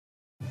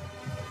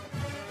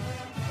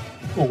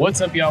Well,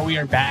 what's up, y'all? We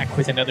are back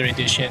with another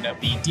edition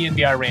of the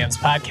DNVR Rams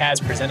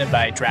podcast presented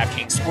by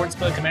DraftKings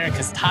Sportsbook,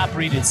 America's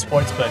top-rated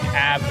sportsbook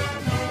app.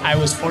 I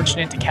was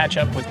fortunate to catch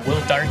up with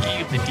Will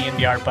Darkey of the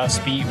DNVR Buffs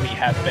beat. We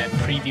have been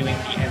previewing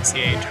the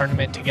NCAA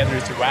tournament together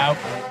throughout.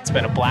 It's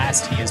been a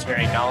blast. He is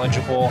very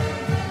knowledgeable,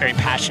 very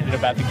passionate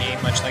about the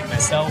game, much like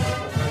myself.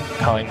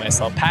 Calling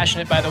myself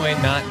passionate, by the way,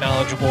 not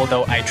knowledgeable,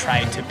 though I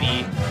tried to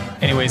be.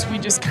 Anyways, we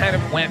just kind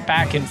of went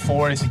back and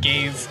forth,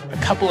 gave a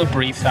couple of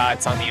brief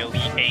thoughts on the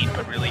Elite Eight,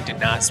 but really did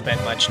not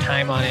spend much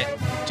time on it.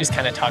 Just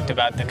kind of talked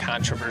about the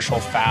controversial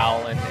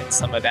foul and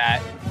some of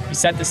that. We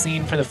set the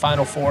scene for the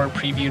Final Four,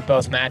 previewed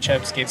both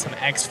matchups, gave some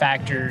X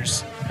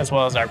factors, as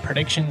well as our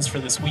predictions for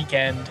this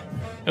weekend.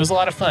 It was a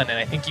lot of fun, and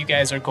I think you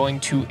guys are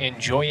going to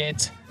enjoy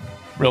it.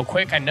 Real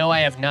quick, I know I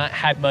have not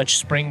had much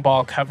spring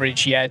ball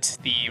coverage yet.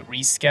 The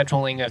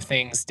rescheduling of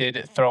things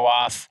did throw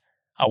off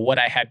what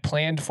I had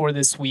planned for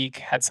this week.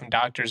 Had some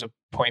doctor's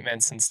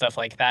appointments and stuff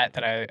like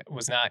that I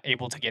was not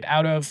able to get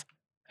out of.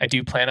 I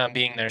do plan on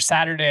being there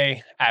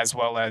Saturday, as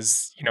well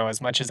as,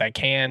 as much as I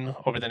can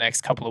over the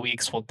next couple of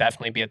weeks. We'll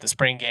definitely be at the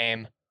spring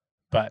game.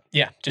 But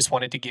yeah, just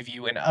wanted to give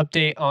you an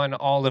update on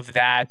all of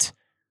that.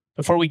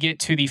 Before we get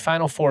to the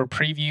Final Four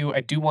preview,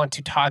 I do want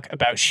to talk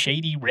about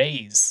Shady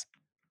Rays.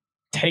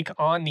 Take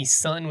on the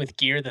sun with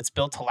gear that's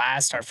built to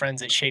last. Our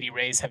friends at Shady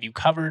Rays have you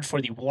covered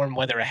for the warm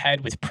weather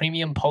ahead with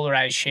premium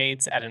polarized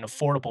shades at an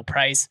affordable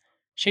price.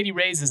 Shady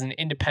Rays is an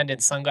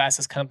independent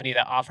sunglasses company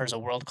that offers a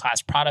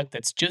world-class product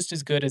that's just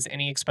as good as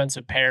any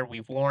expensive pair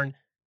we've worn.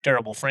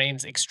 Durable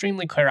frames,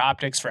 extremely clear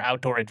optics for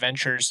outdoor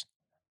adventures.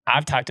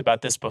 I've talked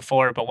about this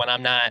before, but when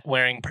I'm not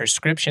wearing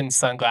prescription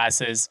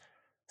sunglasses,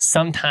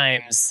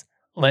 sometimes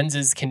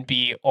lenses can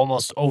be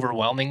almost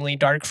overwhelmingly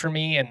dark for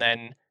me, and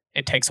then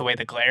it takes away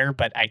the glare,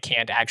 but I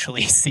can't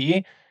actually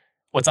see.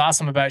 What's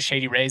awesome about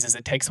Shady Rays is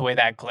it takes away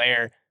that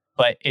glare,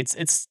 but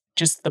it's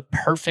just the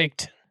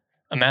perfect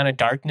amount of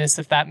darkness,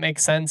 if that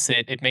makes sense.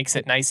 It makes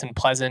it nice and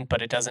pleasant,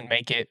 but it doesn't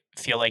make it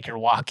feel like you're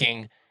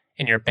walking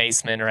in your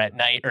basement or at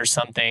night or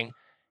something.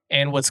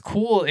 And what's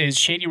cool is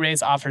Shady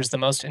Rays offers the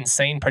most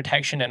insane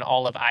protection in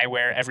all of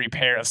eyewear. Every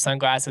pair of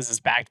sunglasses is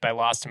backed by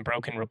lost and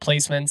broken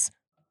replacements.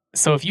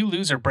 So if you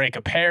lose or break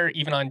a pair,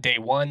 even on day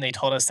one, they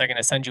told us they're going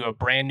to send you a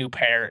brand new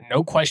pair.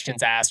 No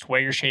questions asked.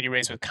 Wear your Shady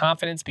Rays with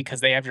confidence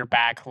because they have your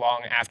back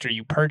long after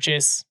you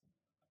purchase.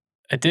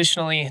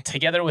 Additionally,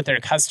 together with their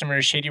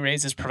customers, Shady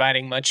Rays is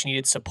providing much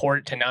needed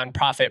support to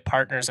nonprofit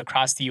partners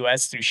across the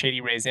U.S. through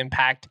Shady Rays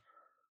Impact.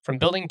 From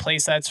building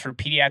playsets for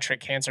pediatric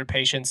cancer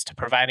patients to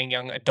providing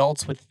young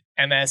adults with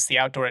MS the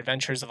outdoor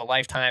adventures of a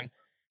lifetime,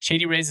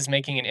 Shady Rays is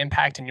making an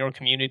impact in your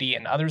community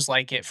and others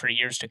like it for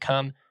years to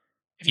come.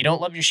 If you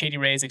don't love your Shady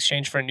Rays,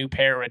 exchange for a new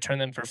pair or return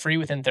them for free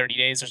within 30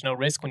 days. There's no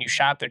risk when you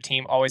shop. Their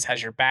team always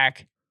has your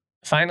back.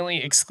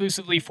 Finally,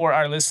 exclusively for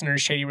our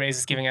listeners, Shady Rays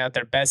is giving out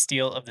their best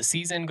deal of the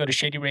season. Go to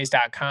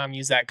shadyrays.com,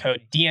 use that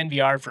code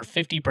DNVR for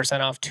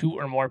 50% off 2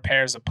 or more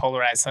pairs of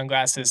polarized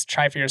sunglasses.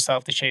 Try for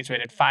yourself. The shades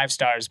rated 5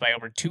 stars by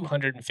over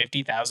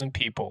 250,000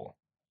 people.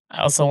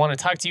 I also want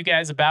to talk to you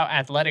guys about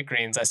athletic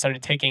greens. I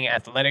started taking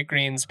athletic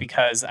greens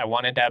because I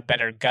wanted to have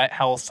better gut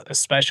health,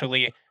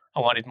 especially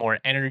I wanted more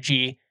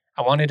energy.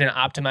 I wanted an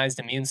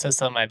optimized immune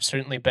system. I've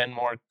certainly been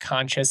more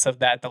conscious of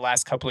that the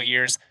last couple of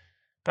years,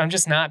 but I'm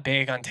just not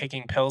big on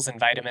taking pills and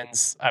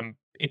vitamins. I'm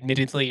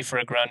admittedly, for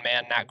a grown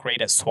man, not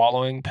great at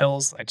swallowing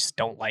pills. I just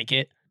don't like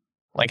it.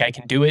 Like, I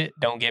can do it,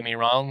 don't get me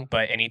wrong,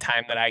 but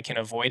anytime that I can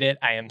avoid it,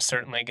 I am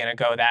certainly going to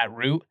go that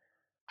route.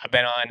 I've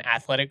been on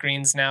athletic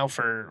greens now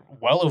for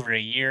well over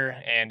a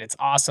year, and it's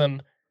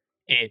awesome.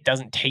 It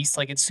doesn't taste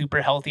like it's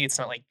super healthy. It's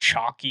not like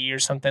chalky or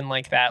something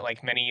like that,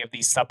 like many of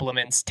these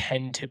supplements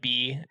tend to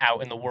be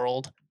out in the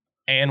world.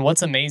 And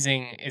what's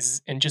amazing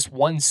is in just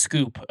one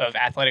scoop of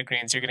athletic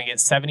greens, you're going to get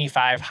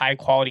 75 high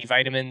quality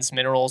vitamins,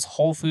 minerals,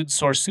 whole food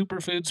source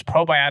superfoods,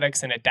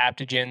 probiotics, and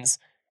adaptogens.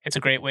 It's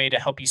a great way to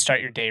help you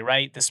start your day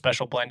right. This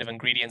special blend of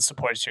ingredients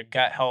supports your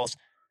gut health,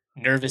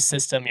 nervous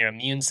system, your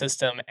immune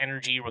system,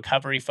 energy,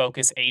 recovery,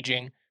 focus,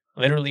 aging,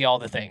 literally all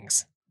the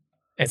things.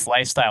 It's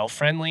lifestyle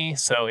friendly,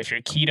 so if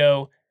you're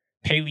keto,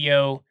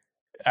 paleo,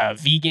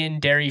 vegan,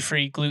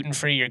 dairy-free,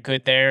 gluten-free, you're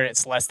good there.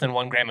 It's less than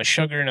 1 gram of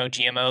sugar, no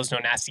GMOs, no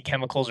nasty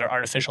chemicals or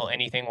artificial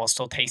anything while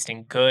still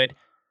tasting good.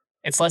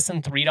 It's less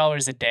than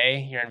 $3 a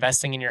day. You're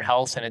investing in your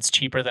health, and it's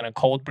cheaper than a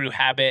cold brew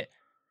habit.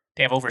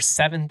 They have over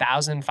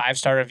 7,000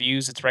 five-star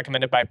reviews. It's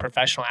recommended by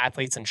professional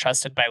athletes and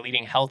trusted by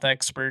leading health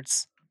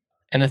experts.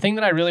 And the thing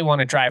that I really want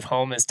to drive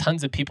home is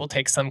tons of people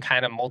take some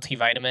kind of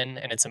multivitamin,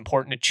 and it's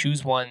important to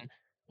choose one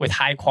with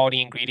high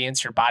quality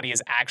ingredients your body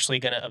is actually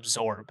going to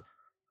absorb.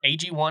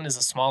 AG1 is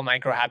a small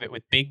micro habit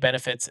with big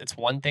benefits. It's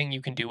one thing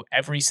you can do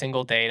every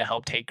single day to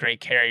help take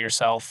great care of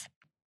yourself.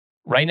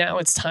 Right now,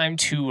 it's time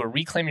to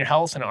reclaim your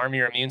health and arm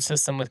your immune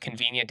system with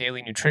convenient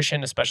daily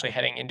nutrition, especially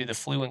heading into the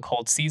flu and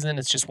cold season.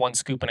 It's just 1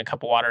 scoop in a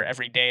cup of water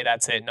every day.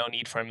 That's it. No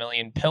need for a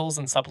million pills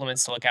and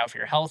supplements to look out for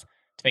your health.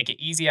 To make it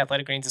easy,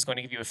 Athletic Greens is going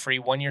to give you a free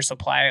 1-year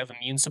supply of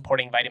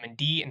immune-supporting vitamin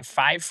D and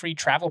 5 free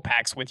travel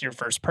packs with your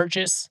first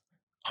purchase.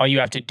 All you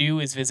have to do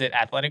is visit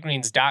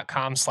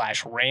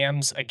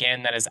athleticgreens.com/Rams.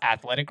 Again, that is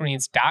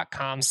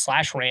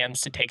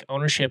athleticgreens.com/Rams to take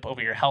ownership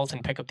over your health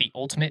and pick up the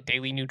ultimate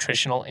daily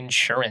nutritional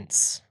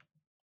insurance.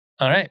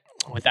 All right.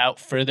 Without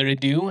further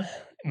ado,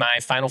 my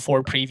Final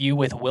Four preview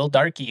with Will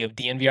Darkey of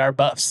DNVR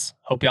Buffs.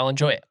 Hope y'all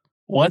enjoy it.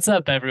 What's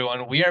up,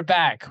 everyone? We are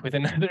back with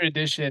another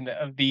edition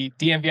of the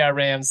DNVR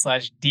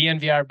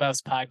Rams/DNVR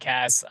Buffs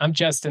podcast. I'm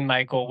Justin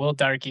Michael. Will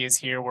Darkey is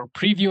here. We're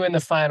previewing the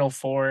Final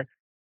Four.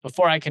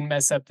 Before I can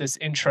mess up this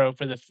intro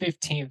for the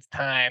 15th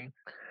time,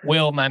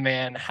 Will, my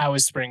man, how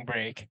was spring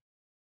break?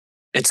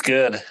 It's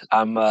good.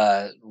 I'm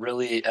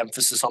really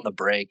emphasis on the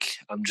break.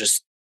 I'm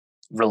just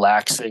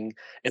relaxing.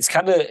 It's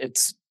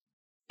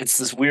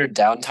this weird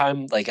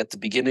downtime. Like at the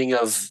beginning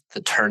of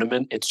the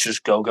tournament, it's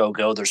just go go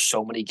go. There's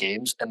so many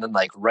games, and then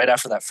like right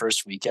after that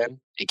first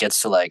weekend, it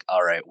gets to like,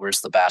 all right,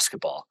 where's the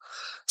basketball?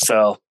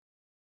 So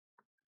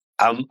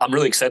I'm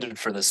really excited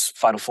for this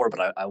Final Four,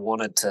 but I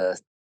wanted to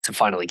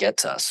finally get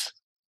to us.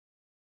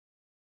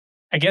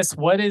 I guess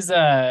what is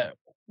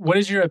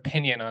your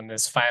opinion on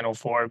this Final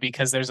Four?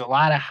 Because there's a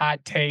lot of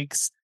hot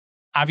takes.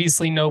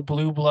 Obviously, no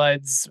blue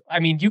bloods.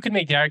 I mean, you could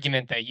make the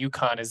argument that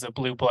UConn is a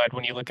blue blood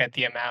when you look at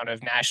the amount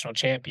of national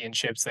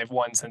championships they've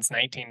won since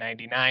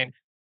 1999.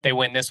 They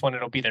win this one,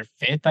 it'll be their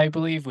fifth, I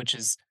believe, which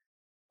is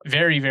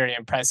very, very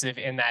impressive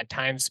in that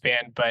time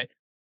span. But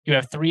you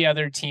have three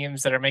other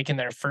teams that are making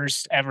their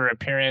first ever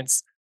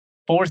appearance.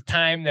 Fourth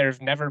time, there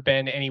have never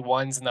been any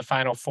ones in the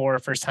Final Four.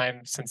 First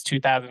time since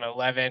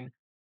 2011.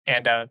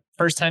 And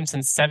first time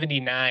since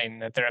 79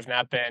 that there have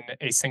not been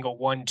a single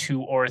 1, 2,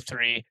 or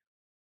 3.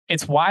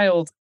 It's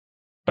wild,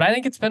 but I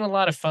think it's been a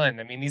lot of fun.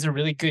 I mean, these are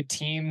really good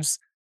teams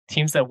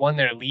that won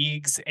their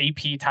leagues,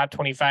 AP top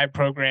 25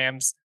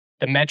 programs,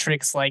 the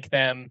metrics like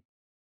them.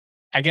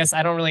 I guess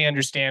I don't really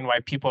understand why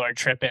people are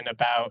tripping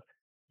about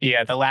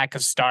the lack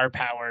of star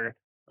power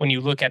when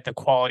you look at the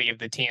quality of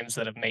the teams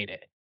that have made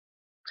it.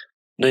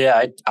 No,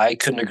 yeah, I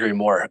couldn't agree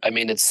more. I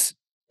mean, it's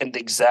an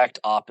exact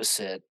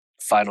opposite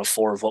Final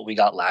Four of what we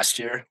got last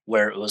year,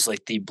 where it was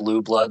like the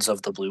blue bloods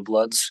of the blue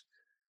bloods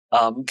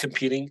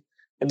competing.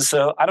 And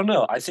so I don't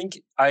know. I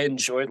think I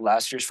enjoyed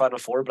last year's Final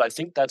Four, but I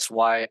think that's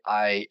why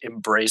I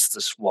embraced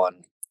this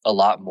one a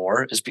lot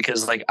more, is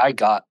because like I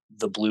got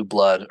the blue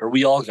blood, or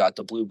we all got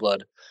the blue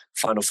blood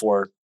Final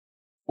Four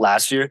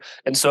last year.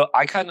 And so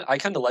I kind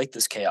of like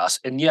this chaos.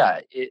 And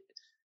yeah, it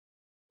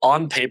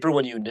on paper,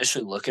 when you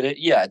initially look at it,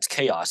 yeah, it's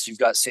chaos. You've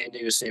got San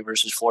Diego State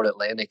versus Florida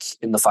Atlantic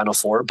in the Final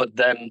Four, but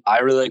then I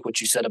really like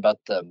what you said about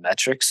the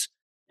metrics.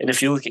 And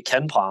if you look at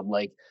Ken Palm,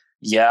 like,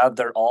 yeah,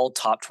 they're all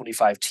top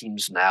 25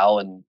 teams now,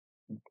 and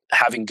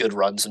having good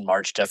runs in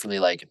March definitely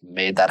like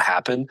made that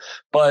happen.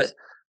 But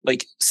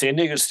like San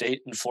Diego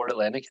State and Florida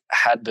Atlantic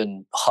had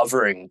been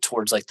hovering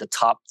towards like the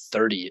top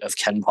 30 of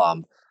Ken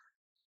Palm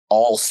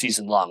all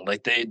season long.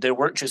 Like they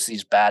weren't just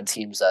these bad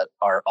teams that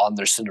are on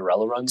their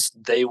Cinderella runs.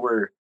 They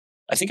were,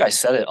 I think I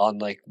said it on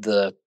like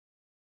the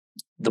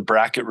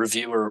bracket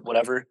review or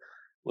whatever,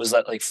 was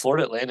that like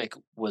Florida Atlantic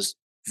was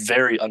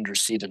very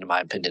underseeded in my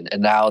opinion,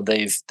 and now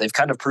they've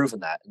kind of proven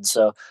that. And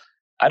so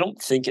I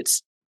don't think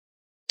it's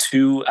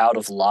too out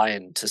of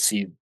line to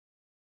see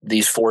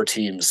these four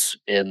teams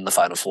in the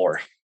Final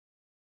Four.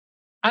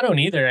 I don't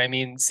either. I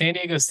mean, San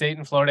Diego State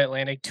and Florida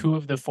Atlantic, two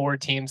of the four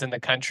teams in the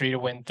country to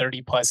win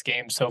 30 plus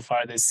games so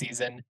far this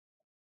season.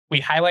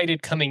 We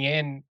highlighted coming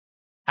in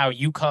how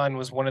UConn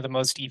was one of the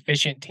most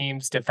efficient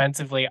teams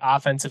defensively,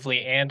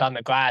 offensively, and on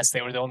the glass.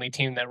 They were the only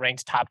team that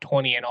ranked top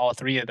 20 in all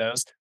three of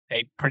those.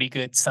 A pretty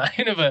good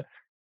sign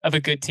of a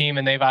good team,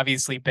 and they've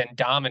obviously been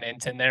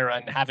dominant in their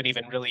run. Haven't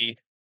even really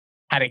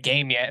had a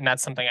game yet, and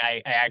that's something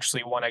I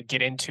actually want to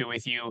get into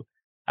with you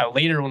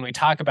later when we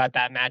talk about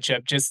that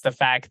matchup. Just the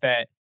fact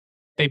that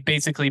they've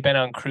basically been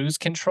on cruise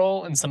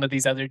control, and some of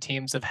these other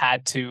teams have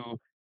had to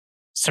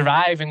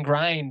survive and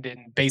grind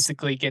and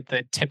basically get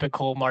the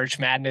typical March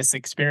Madness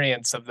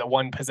experience of the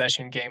one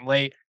possession game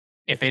late.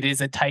 If it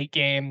is a tight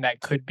game,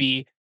 that could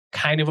be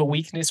kind of a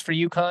weakness for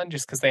UConn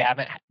just because they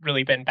haven't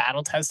really been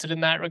battle tested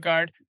in that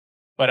regard.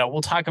 But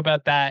we'll talk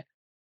about that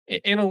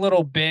in a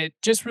little bit.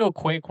 Just real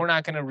quick, we're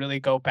not going to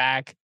really go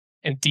back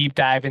and deep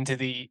dive into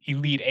the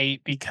Elite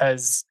Eight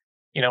because,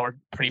 we're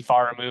pretty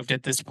far removed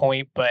at this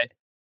point. But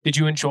did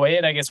you enjoy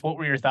it? I guess what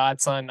were your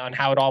thoughts on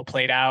how it all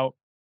played out?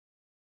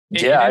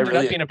 It Yeah, I ended up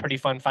really being a pretty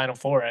fun Final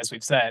Four, as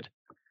we've said.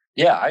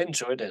 yeah, I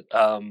enjoyed it.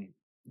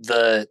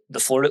 The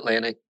Florida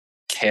Atlantic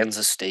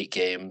Kansas State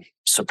game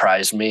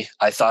surprised me.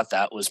 I thought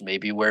that was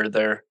maybe where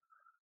their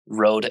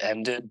road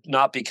ended,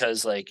 not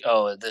because like,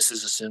 oh, this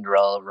is a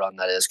Cinderella run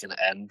that is going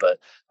to end, but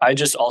I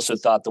just also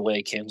thought the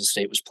way Kansas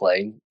State was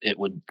playing,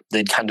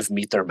 they'd kind of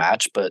meet their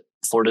match. But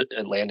Florida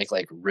Atlantic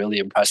like really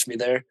impressed me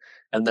there.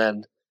 And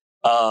then,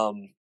 I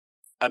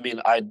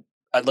mean,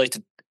 I'd like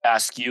to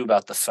ask you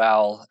about the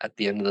foul at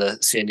the end of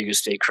the San Diego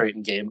State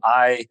Creighton game.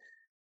 I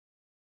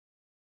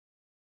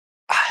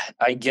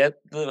get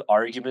the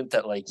argument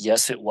that like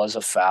yes, it was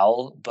a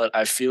foul, but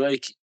I feel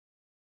like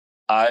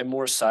I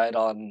more side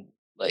on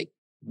like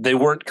they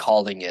weren't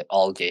calling it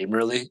all game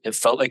really. It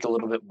felt like a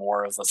little bit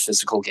more of a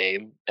physical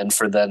game, and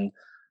for then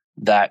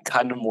that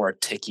kind of more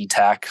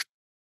ticky-tack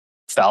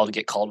foul to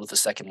get called with a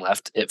second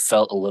left, it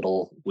felt a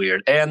little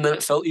weird. And then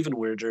it felt even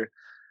weirder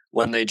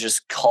when they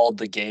just called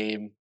the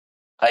game.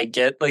 I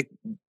get like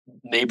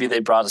maybe they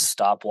brought a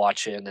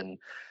stopwatch in and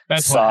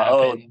That's what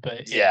saw, happened,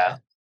 but yeah.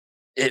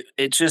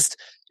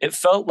 It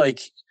felt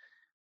like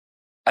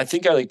I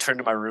think I like turned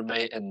to my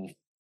roommate and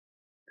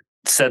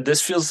said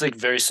this feels like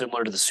very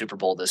similar to the Super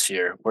Bowl this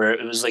year, where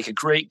it was like a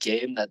great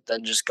game that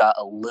then just got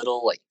a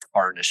little like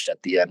tarnished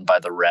at the end by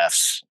the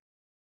refs.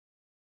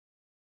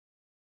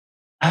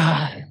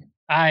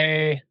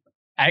 I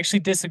actually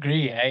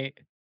disagree.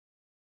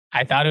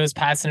 I thought it was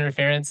pass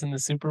interference in the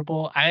Super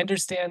Bowl. I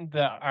understand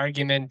the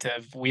argument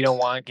of we don't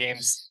want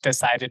games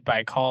decided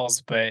by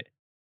calls, but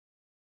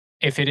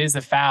if it is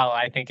a foul,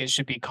 I think it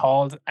should be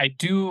called. I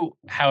do,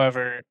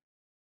 however,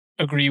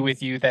 agree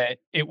with you that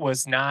it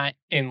was not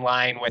in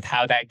line with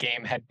how that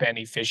game had been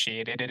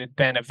officiated. It had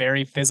been a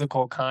very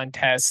physical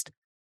contest.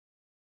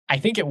 I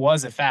think it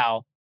was a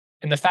foul.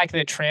 And the fact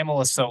that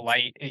Trammell is so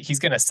light, he's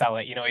going to sell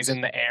it. He's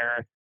in the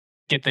air,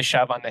 get the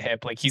shove on the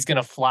hip. Like he's going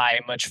to fly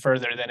much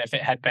further than if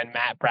it had been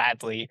Matt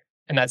Bradley.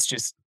 And that's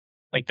just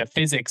like the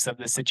physics of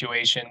the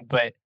situation.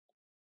 But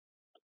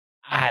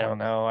I don't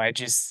know.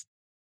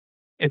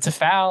 It's a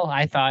foul.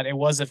 I thought it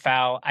was a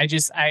foul. I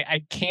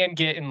can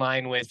get in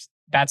line with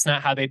that's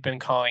not how they'd been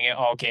calling it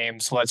all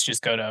game. So let's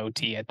just go to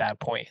OT at that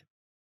point.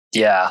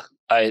 Yeah,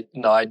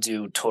 I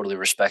do totally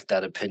respect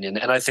that opinion.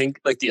 And I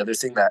think like the other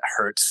thing that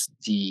hurts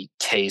the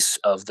case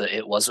of the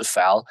it was a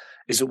foul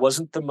is it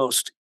wasn't the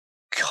most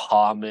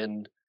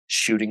common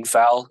shooting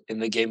foul in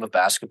the game of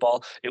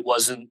basketball. It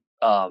wasn't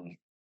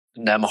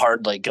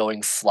Nemhard like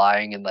going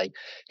flying and like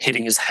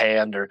hitting his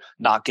hand or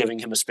not giving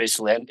him a space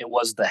to land. It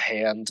was the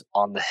hand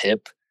on the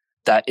hip.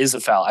 That is a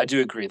foul. I do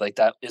agree. Like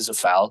that is a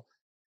foul.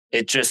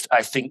 It just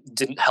I think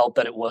didn't help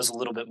that it was a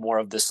little bit more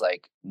of this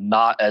like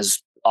not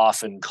as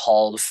often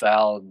called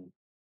foul, and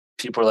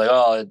people are like,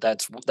 "Oh,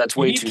 that's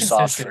You way need too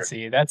soft for."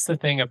 consistency. That's the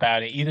thing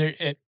about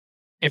it.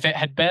 If it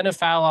had been a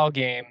foul all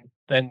game,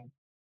 then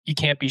you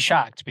can't be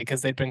shocked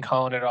because they'd been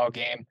calling it all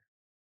game.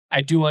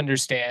 I do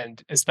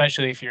understand,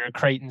 especially if you're a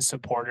Creighton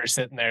supporter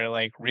sitting there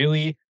like,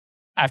 really?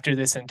 After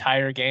this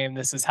entire game,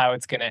 this is how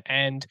it's going to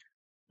end.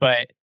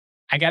 But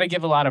I got to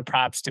give a lot of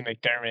props to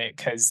McDermott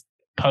because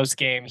post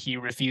game, he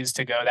refused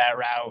to go that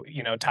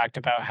route. Talked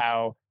about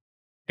how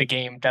the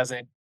game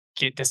doesn't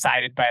get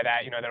decided by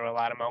that. There were a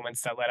lot of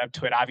moments that led up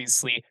to it.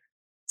 Obviously,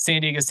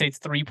 San Diego State's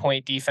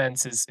 3-point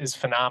defense is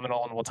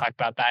phenomenal, and we'll talk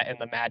about that in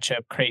the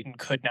matchup. Creighton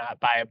could not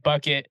buy a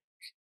bucket.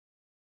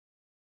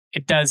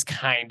 It does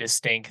kind of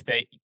stink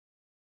that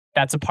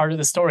that's a part of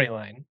the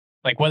storyline.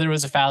 Like whether it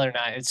was a foul or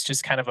not, it's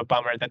just kind of a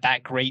bummer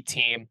that great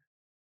team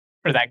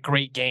or that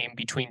great game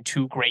between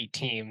two great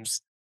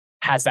teams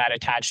has that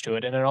attached to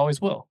it, and it always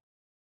will.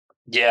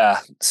 Yeah,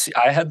 see,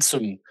 I had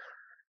some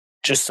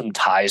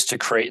ties to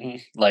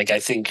Creighton. Like I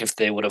think if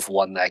they would have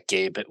won that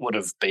game, it would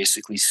have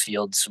basically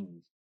sealed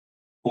some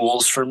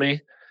pools for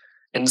me.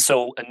 And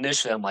so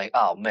initially, I'm like,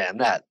 oh man,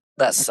 that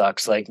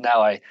sucks. Like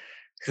now,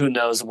 who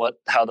knows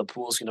how the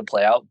pool's going to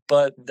play out.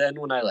 But then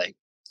when I like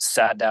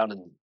sat down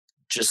and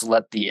just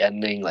let the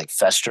ending like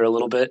fester a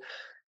little bit,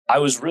 I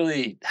was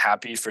really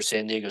happy for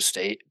San Diego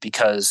State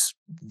because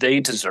they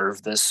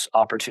deserve this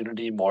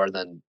opportunity more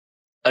than,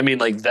 I mean,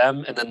 like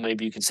them, and then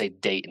maybe you could say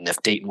Dayton, if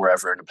Dayton were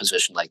ever in a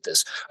position like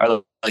this,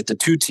 are like the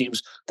two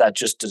teams that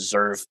just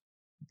deserve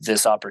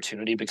this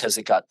opportunity because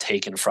it got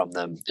taken from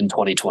them in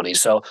 2020.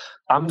 So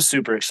I'm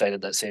super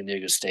excited that San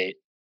Diego State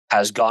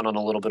has gone on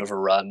a little bit of a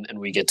run and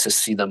we get to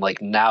see them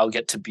like now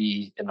get to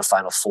be in the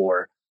Final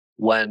Four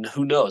when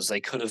who knows, they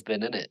could have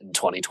been in it in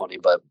 2020,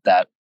 but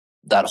that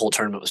whole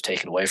tournament was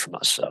taken away from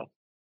us. So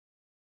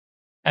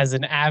as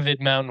an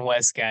avid Mountain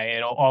West guy,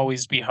 it'll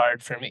always be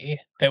hard for me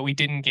that we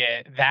didn't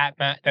get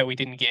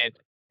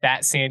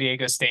that San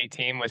Diego State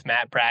team with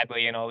Matt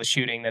Bradley and all the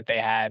shooting that they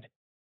had,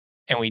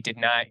 and we did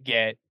not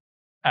get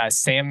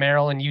Sam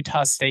Merrill and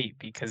Utah State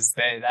because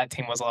that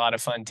team was a lot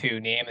of fun too.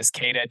 Neemias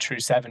Queta, true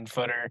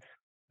 7-footer,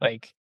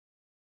 like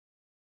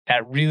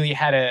that really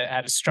had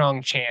a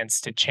strong chance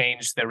to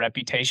change the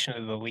reputation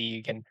of the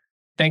league. And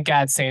thank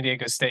God San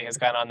Diego State has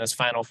gone on this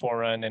Final Four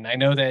run. And I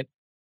know that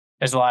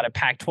there's a lot of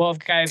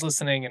Pac-12 guys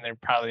listening, and they're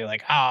probably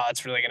like, "Oh,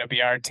 it's really going to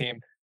be our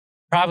team."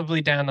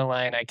 Probably down the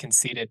line, I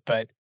concede it,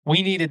 but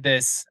we needed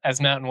this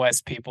as Mountain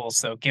West people,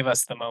 so give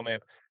us the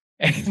moment.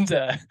 And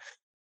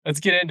let's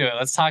get into it.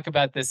 Let's talk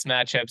about this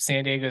matchup: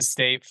 San Diego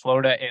State,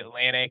 Florida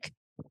Atlantic.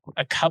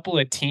 A couple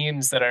of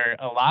teams that are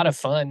a lot of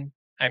fun.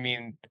 I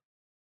mean,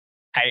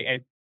 I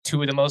two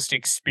of the most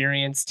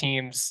experienced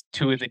teams,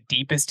 two of the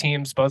deepest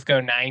teams, both go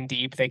 9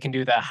 deep. They can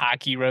do the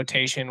hockey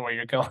rotation where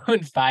you're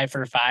going 5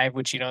 for 5,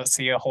 which you don't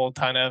see a whole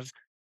ton of.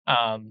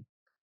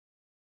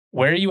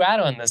 Where are you at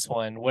on this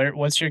one?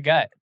 What's your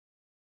gut?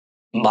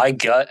 my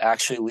gut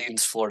actually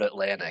leans Florida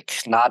Atlantic,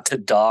 not to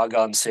dog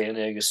on San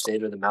Diego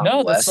State or the Mountain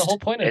No, West. that's the whole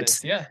point of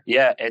It's this. Yeah.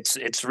 yeah,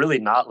 it's really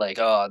not like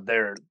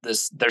their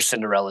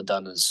Cinderella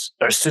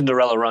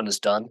run is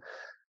done.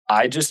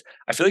 I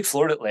feel like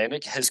Florida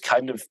Atlantic has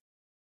kind of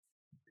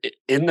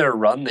in their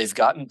run, they've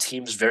gotten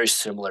teams very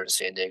similar to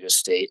San Diego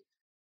State.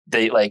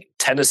 They like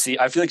Tennessee.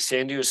 I feel like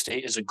San Diego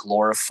State is a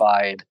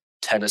glorified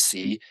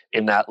Tennessee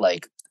in that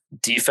like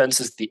defense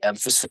is the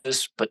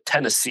emphasis, but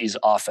Tennessee's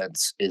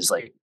offense is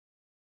like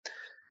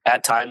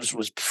at times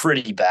was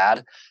pretty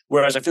bad.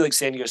 Whereas I feel like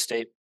San Diego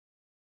State,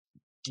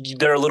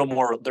 they're a little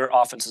more, their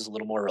offense is a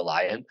little more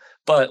reliant.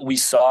 But we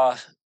saw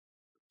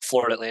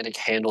Florida Atlantic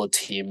handle a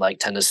team like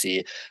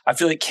Tennessee. I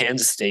feel like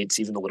Kansas State's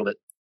even a little bit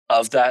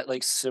of that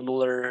like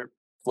similar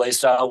play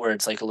style where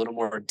it's like a little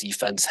more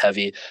defense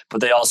heavy,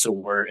 but they also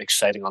were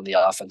exciting on the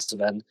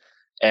offensive end.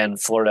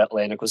 And Florida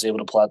Atlantic was able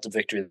to pull out the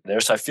victory there.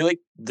 So I feel like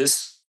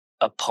this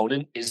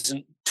opponent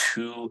isn't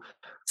too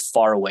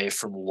far away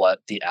from what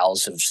the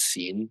Owls have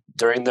seen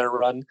during their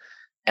run.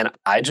 And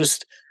I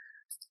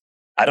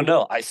don't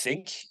know. I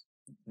think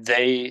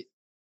they're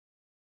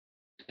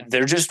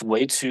just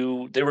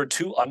they were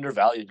too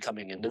undervalued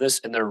coming into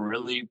this, and they're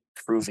really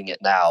proving it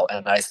now.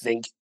 And I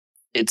think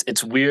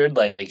it's weird.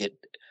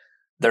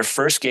 Their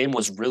first game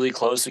was really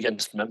close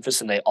against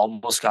Memphis, and they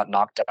almost got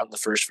knocked out in the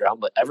first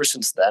round. But ever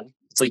since then,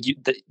 it's like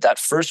that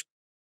first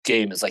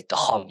game is like the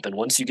hump, and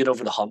once you get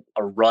over the hump,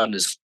 a run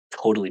is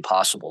totally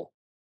possible.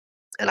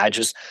 And I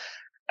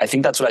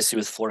think that's what I see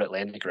with Florida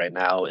Atlantic right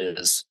now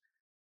is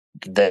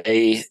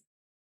they're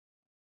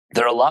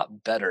a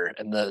lot better,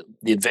 and the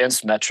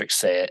advanced metrics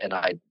say it. And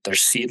their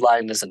seed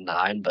line is a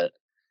 9, but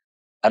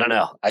I don't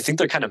know. I think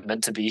they're kind of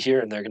meant to be here,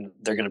 and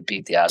they're gonna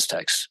beat the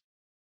Aztecs.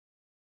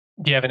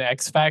 Do you have an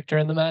X factor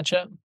in the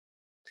matchup?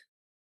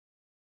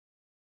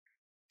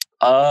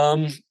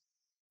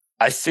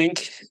 I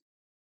think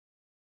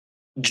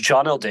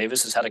John L.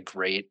 Davis has had a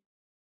great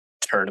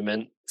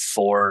tournament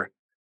for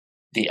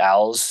the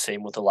Owls.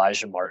 Same with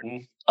Elijah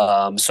Martin.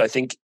 So I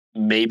think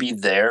maybe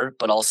there,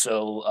 but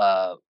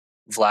also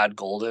Vlad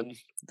Golden,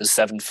 the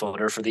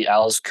 7-footer for the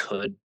Owls,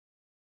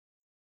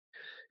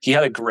 he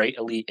had a great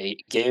Elite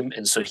Eight game,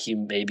 and so he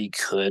maybe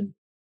could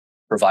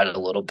provide a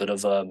little bit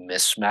of a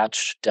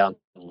mismatch down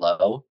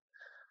low.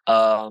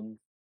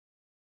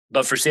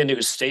 But for San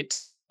Diego State,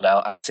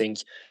 I think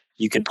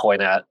you could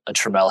point at a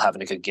Trammell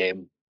having a good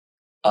game.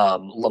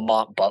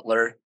 Lamont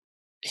Butler,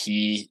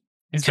 he's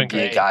could be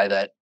great. A guy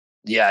that,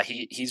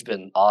 he's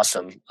been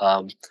awesome.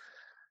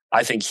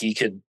 I think he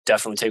could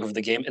definitely take over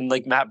the game. And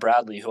like Matt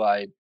Bradley, who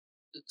I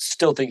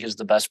still think is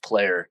the best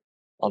player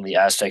on the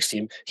Aztecs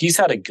team, he's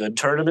had a good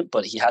tournament,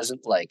 but he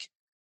hasn't like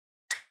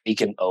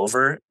taken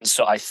over. And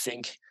so I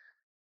think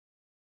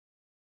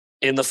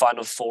in the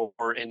Final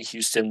Four in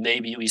Houston,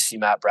 maybe we see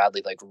Matt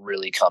Bradley like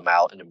really come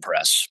out and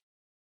impress.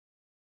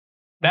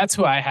 That's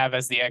who I have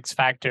as the X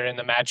factor in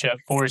the matchup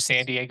for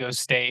San Diego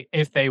State.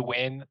 If they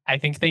win, I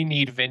think they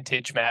need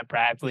vintage Matt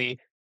Bradley.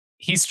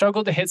 He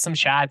struggled to hit some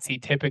shots he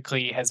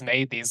typically has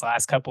made these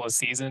last couple of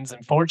seasons.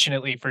 And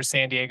fortunately for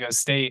San Diego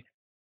State,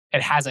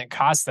 it hasn't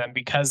cost them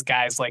because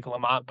guys like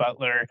Lamont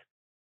Butler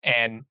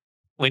and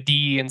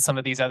Ledee and some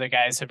of these other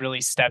guys have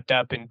really stepped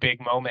up in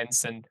big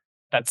moments. And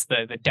that's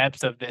the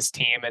depth of this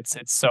team. It's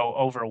so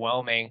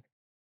overwhelming.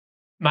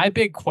 My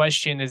big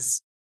question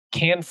is,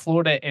 can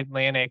Florida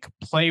Atlantic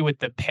play with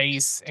the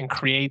pace and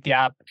create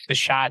the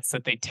shots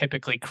that they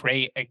typically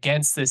create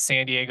against this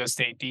San Diego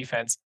State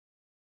defense?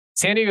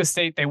 San Diego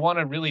State, they want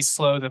to really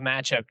slow the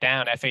matchup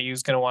down. FAU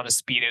is going to want to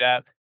speed it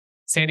up.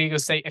 San Diego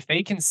State, if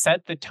they can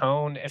set the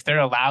tone, if they're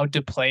allowed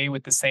to play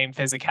with the same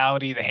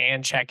physicality, the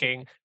hand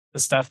checking, the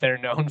stuff they're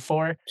known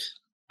for,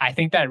 I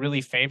think that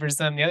really favors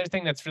them. The other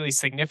thing that's really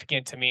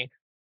significant to me,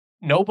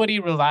 nobody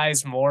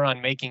relies more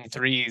on making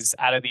threes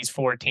out of these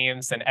 4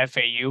 teams than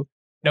FAU.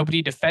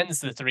 Nobody defends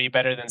the 3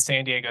 better than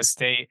San Diego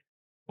State.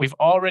 We've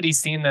already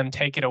seen them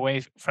take it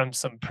away from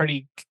some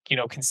pretty,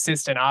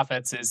 consistent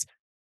offenses.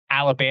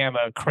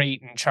 Alabama,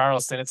 Creighton,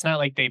 Charleston. It's not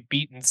like they've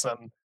beaten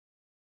some,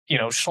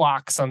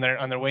 schlocks on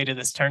their way to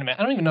this tournament.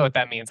 I don't even know what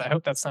that means. I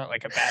hope that's not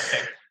like a bad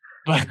thing.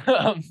 But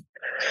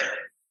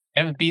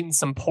haven't beaten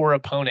some poor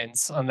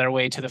opponents on their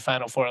way to the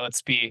Final Four.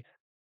 Let's be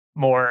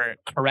more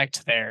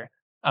correct there.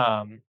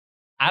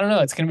 I don't know.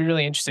 It's going to be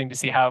really interesting to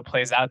see how it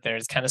plays out there.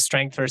 It's kind of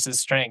strength versus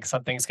strength.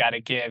 Something's got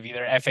to give.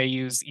 Either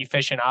FAU's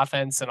efficient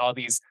offense and all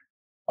these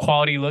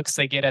quality looks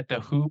they get at the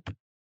hoop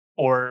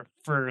or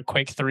for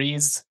quick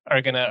threes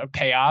are going to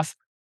pay off,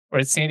 or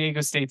it's San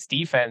Diego State's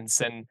defense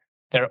and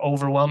their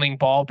overwhelming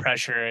ball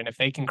pressure. And if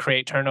they can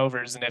create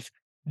turnovers and if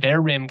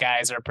their rim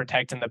guys are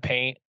protecting the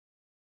paint,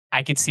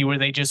 I could see where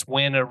they just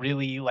win a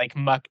really like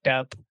mucked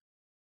up,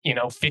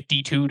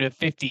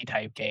 52-50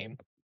 type game.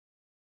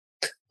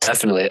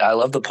 Definitely. I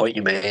love the point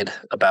you made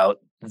about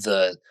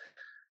the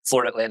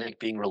Florida Atlantic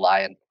being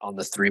reliant on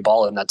the 3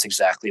 ball, and that's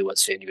exactly what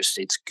San Diego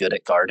State's good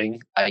at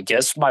guarding. I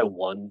guess my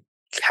one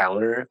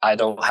counter, I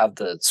don't have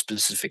the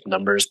specific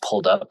numbers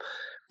pulled up,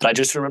 but I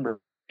just remember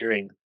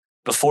hearing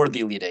before the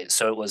Elite Eight,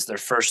 so it was their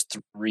first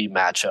 3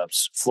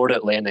 matchups, Florida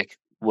Atlantic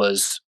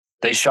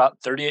they shot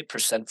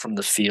 38% from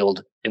the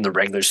field in the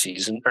regular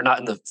season, or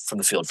not from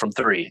the field, from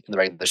 3 in the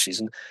regular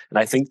season. And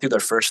I think through their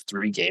first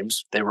 3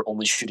 games, they were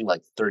only shooting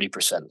like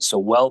 30%. So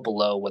well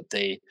below what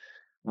they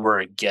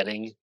were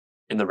getting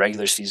in the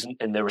regular season.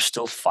 And they were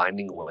still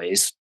finding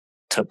ways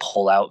to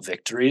pull out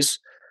victories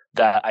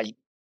that I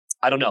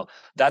don't know.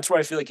 That's where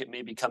I feel like it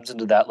maybe comes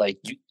into that like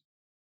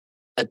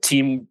a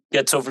team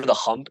gets over the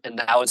hump and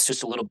now it's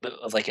just a little bit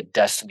of like a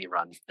destiny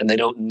run and they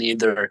don't need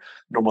their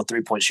normal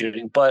 3-point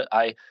shooting. But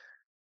I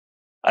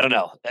don't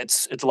know.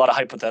 It's a lot of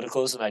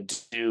hypotheticals, and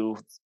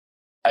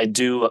I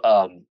do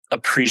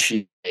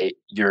appreciate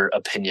your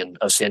opinion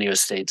of San Diego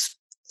State's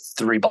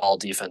 3-ball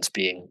defense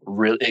being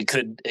really. It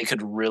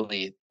could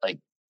really like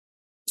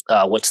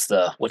what's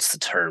the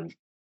term?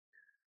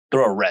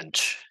 Throw a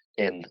wrench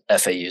in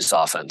FAU's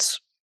offense.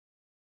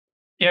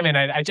 Yeah, I mean,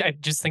 I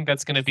just think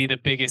that's going to be the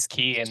biggest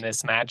key in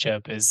this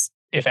matchup is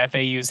if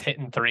FAU's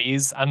hitting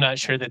threes. I'm not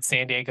sure that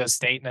San Diego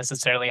State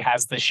necessarily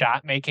has the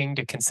shot making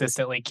to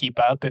consistently keep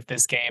up if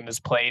this game is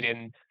played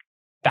in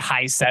the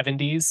high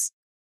 70s.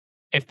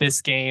 If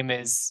this game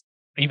is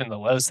even the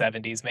low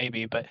 70s,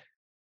 maybe, but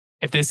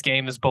if this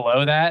game is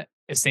below that,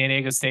 if San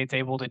Diego State's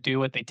able to do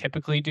what they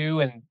typically do,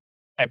 and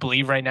I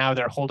believe right now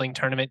they're holding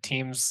tournament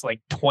teams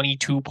like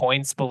 22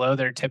 points below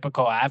their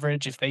typical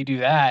average. If they do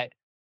that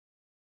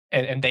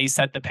and they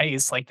set the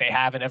pace like they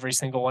have in every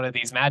single one of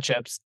these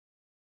matchups,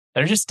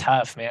 they're just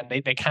tough, man.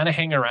 They kind of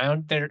hang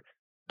around. They're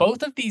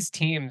both of these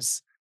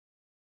teams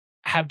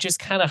have just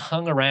kind of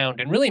hung around,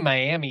 and really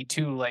Miami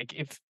too. Like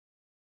if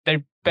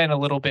they've been a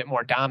little bit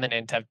more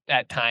dominant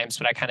at times,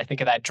 but I kind of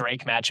think of that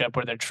Drake matchup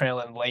where they're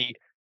trailing late,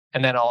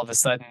 and then all of a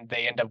sudden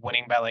they end up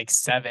winning by like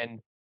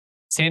 7.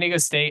 San Diego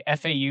State,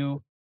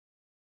 FAU,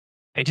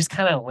 they just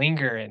kind of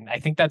linger, and I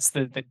think that's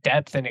the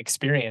depth and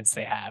experience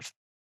they have.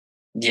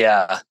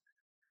 Yeah.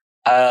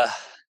 Uh,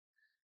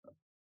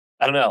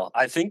 I don't know.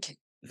 I think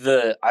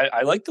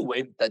I like the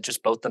way that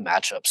just both the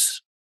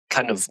matchups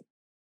kind of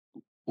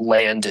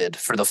landed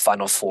for the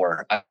Final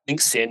Four. I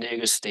think San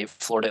Diego State,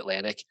 Florida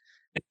Atlantic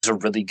is a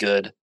really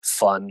good,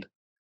 fun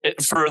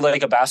for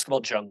like a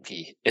basketball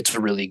junkie. It's a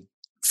really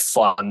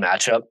fun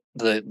matchup.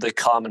 The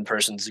common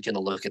person's going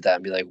to look at that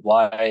and be like,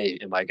 why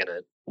am I going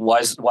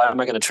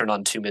to turn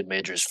on 2 mid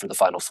majors for the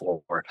Final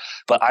Four?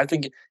 But I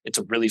think it's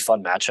a really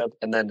fun matchup.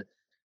 And then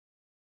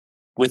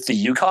with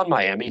the UConn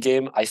Miami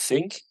game, I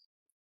think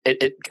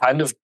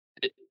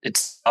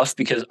it's tough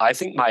because I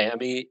think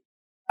Miami,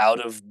 out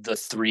of the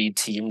 3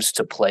 teams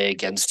to play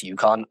against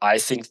UConn, I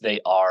think they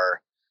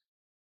are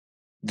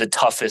the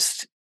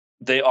toughest.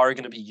 They are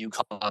going to be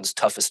UConn's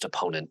toughest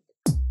opponent.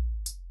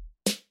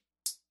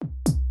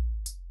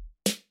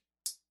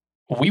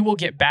 We will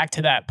get back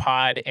to that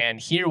pod and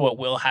hear what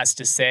Will has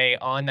to say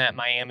on that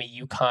Miami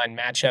UConn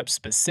matchup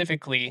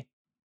specifically.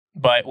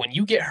 But when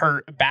you get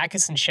hurt,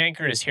 Backus and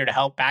Shanker is here to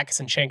help.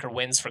 Backus and Shanker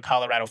wins for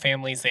Colorado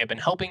families. They have been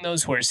helping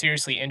those who are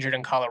seriously injured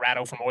in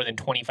Colorado for more than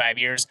 25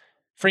 years.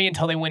 Free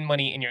until they win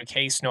money in your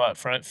case. No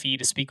upfront fee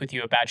to speak with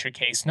you about your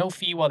case. No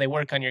fee while they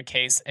work on your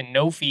case. And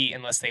no fee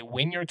unless they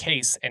win your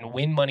case and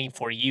win money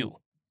for you.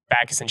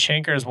 Backus and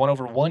Shanker has won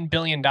over $1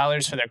 billion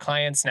for their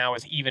clients, now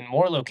with even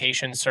more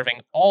locations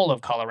serving all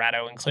of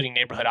Colorado, including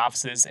neighborhood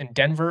offices in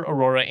Denver,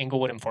 Aurora,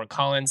 Inglewood, and Fort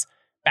Collins.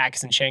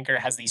 Backus and Shanker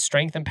has the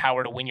strength and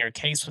power to win your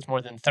case with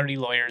more than 30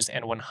 lawyers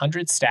and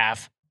 100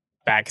 staff.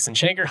 Backus and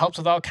Shanker helps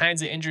with all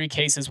kinds of injury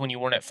cases when you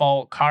weren't at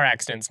fault, car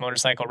accidents,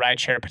 motorcycle,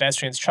 rideshare,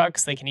 pedestrians,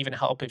 trucks. They can even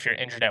help if you're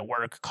injured at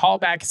work. Call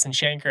Backus and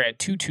Shanker at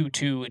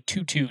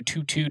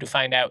 222-2222 to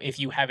find out if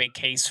you have a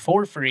case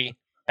for free.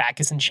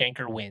 Backus and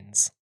Shanker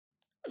wins.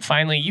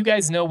 Finally, you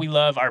guys know we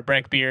love our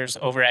Breck beers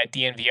over at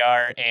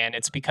DNVR, and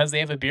it's because they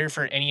have a beer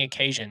for any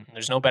occasion.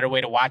 There's no better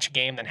way to watch a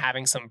game than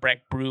having some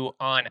Breck brew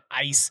on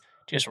ice,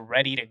 just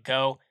ready to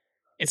go.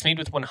 It's made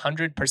with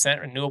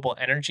 100% renewable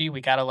energy. We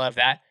gotta love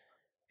that.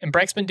 And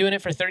Breck's been doing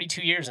it for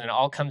 32 years, and it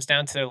all comes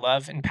down to their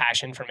love and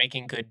passion for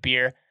making good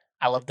beer.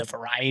 I love the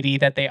variety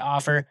that they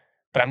offer,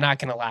 but I'm not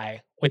gonna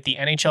lie. With the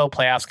NHL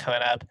playoffs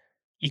coming up,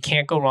 you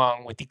can't go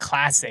wrong with the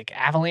classic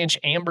Avalanche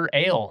Amber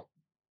Ale.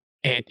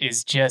 It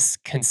is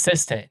just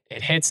consistent.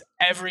 It hits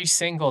every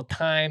single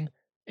time.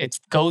 It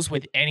goes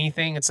with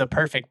anything. It's a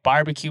perfect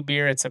barbecue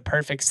beer. It's a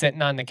perfect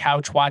sitting on the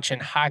couch watching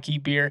hockey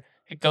beer.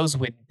 It goes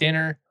with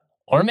dinner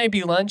or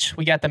maybe lunch.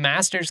 We got the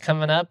Masters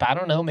coming up. I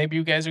don't know. Maybe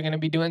you guys are going to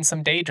be doing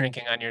some day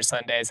drinking on your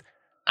Sundays.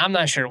 I'm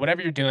not sure.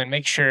 Whatever you're doing,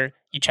 make sure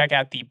you check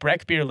out the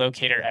Breck Beer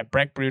Locator at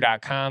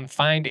breckbrew.com.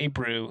 Find a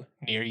brew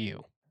near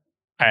you.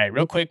 All right,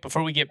 real quick,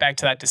 before we get back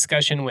to that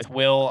discussion with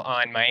Will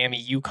on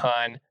Miami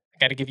UConn,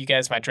 got to give you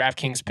guys my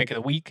DraftKings pick of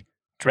the week.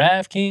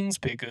 DraftKings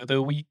pick of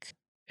the week.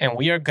 And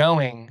we are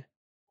going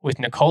with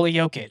Nikola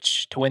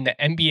Jokic to win the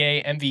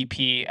NBA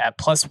MVP at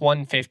plus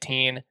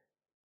 115.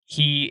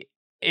 He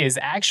is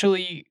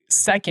actually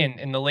second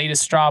in the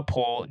latest straw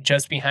poll,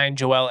 just behind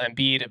Joel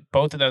Embiid.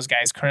 Both of those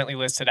guys currently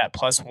listed at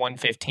plus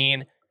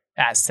 115.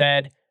 That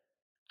said,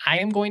 I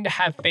am going to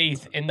have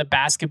faith in the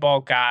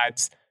basketball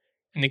gods,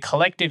 in the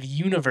collective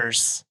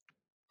universe,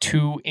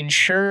 to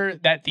ensure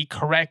that the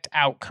correct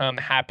outcome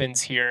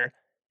happens here.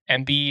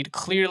 Embiid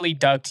clearly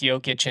ducked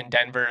Jokic in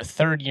Denver.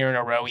 3rd year in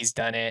a row he's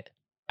done it.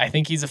 I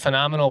think he's a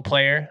phenomenal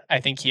player. I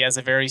think he has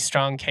a very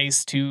strong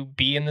case to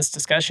be in this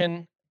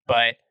discussion,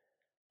 but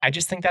I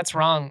just think that's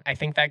wrong. I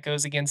think that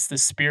goes against the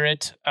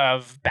spirit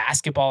of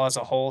basketball as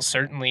a whole.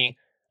 Certainly,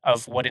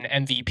 of what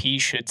an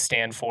MVP should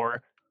stand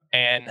for.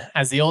 And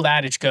as the old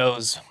adage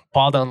goes,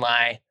 ball don't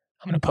lie.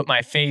 I'm going to put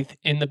my faith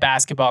in the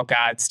basketball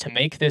gods to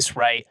make this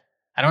right.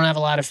 I don't have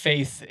a lot of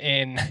faith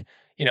in,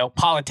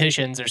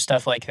 politicians or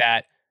stuff like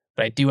that,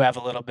 but I do have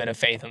a little bit of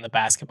faith in the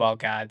basketball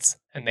gods,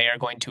 and they are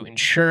going to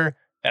ensure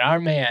that our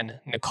man,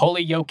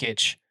 Nikola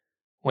Jokic,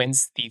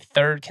 wins the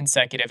third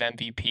consecutive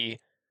MVP,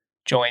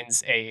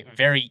 joins a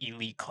very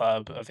elite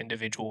club of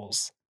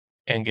individuals,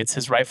 and gets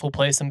his rightful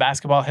place in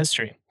basketball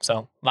history.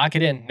 So lock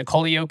it in.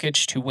 Nikola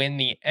Jokic to win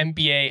the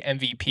NBA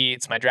MVP.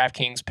 It's my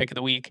DraftKings pick of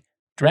the week.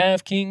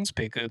 DraftKings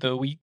pick of the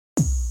week.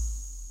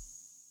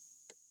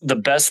 The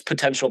best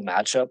potential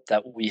matchup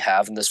that we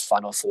have in this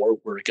Final Four,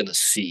 we're going to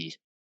see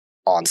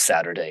on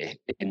Saturday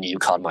in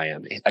UConn,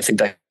 Miami. I think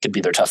that could be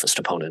their toughest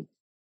opponent.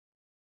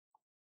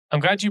 I'm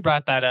glad you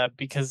brought that up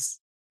because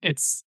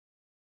it's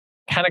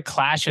kind of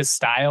clashes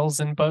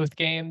styles in both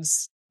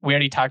games. We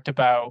already talked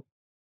about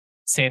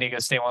San Diego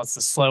State wants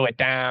to slow it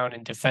down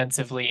and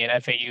defensively,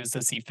 and FAU is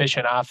this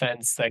efficient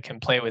offense that can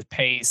play with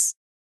pace.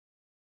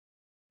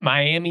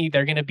 Miami,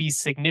 they're going to be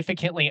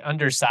significantly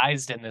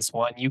undersized in this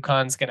one.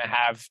 UConn's going to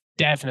have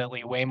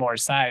definitely way more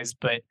size,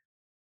 but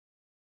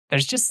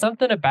there's just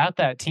something about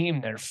that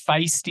team. They're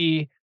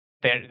feisty,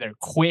 they're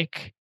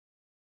quick,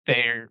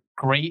 they're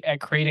great at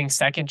creating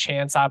second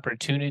chance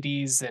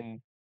opportunities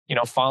and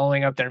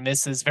following up their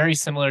misses, very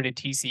similar to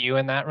TCU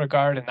in that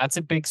regard. And that's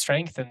a big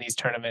strength in these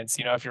tournaments.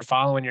 If you're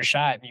following your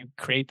shot and you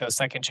create those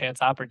second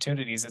chance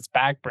opportunities, it's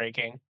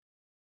backbreaking.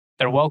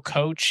 They're well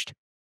coached.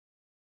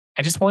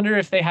 I just wonder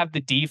if they have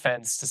the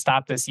defense to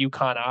stop this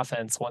UConn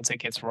offense once it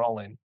gets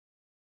rolling.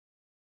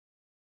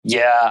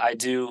 Yeah, I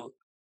do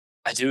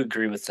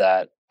agree with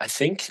that. I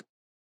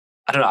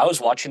don't know. I was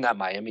watching that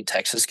Miami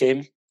Texas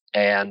game,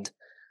 and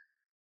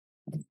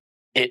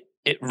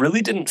it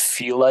really didn't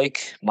feel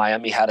like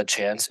Miami had a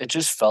chance. It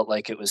just felt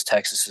like it was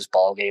Texas's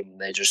ball game, and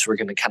they just were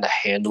going to kind of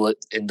handle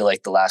it into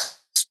like the last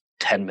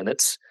 10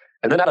 minutes.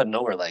 And then out of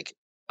nowhere, like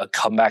a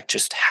comeback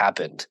just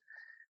happened.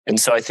 And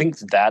so I think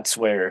that's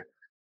where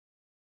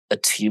a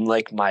team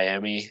like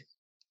Miami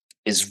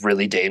is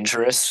really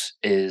dangerous,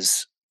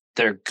 is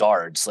their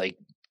guards. Like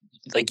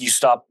you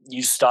stop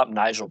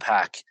Nigel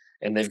Pack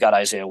and they've got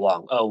Isaiah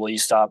Wong. Oh, well, you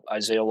stop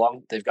Isaiah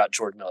Wong, they've got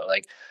Jordan Miller.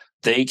 Like,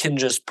 they can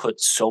just put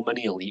so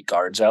many elite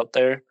guards out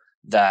there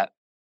that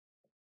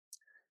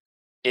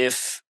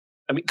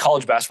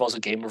college basketball is a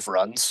game of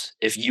runs.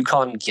 If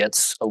UConn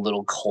gets a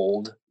little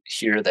cold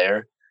here or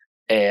there,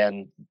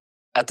 and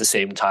at the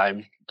same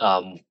time,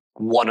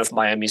 one of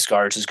Miami's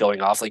guards is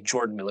going off like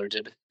Jordan Miller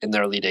did in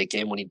their Elite Eight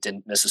game when he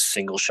didn't miss a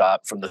single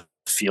shot from the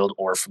field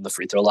or from the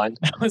free throw line.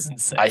 That was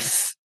insane. I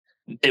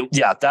didn't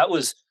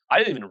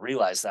even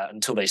realize that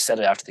until they said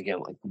it after the game.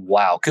 I'm like,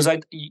 wow, because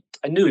I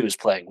knew he was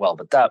playing well,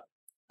 but that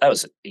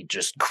was a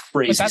just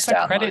crazy. But that's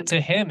a credit line.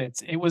 to him.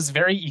 It was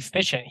very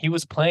efficient. He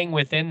was playing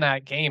within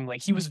that game.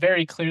 Like, he was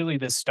very clearly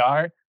the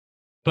star,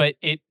 but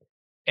it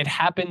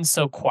happened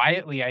so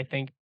quietly, I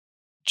think,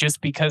 just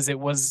because it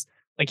was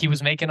like he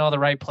was making all the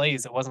right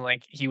plays. It wasn't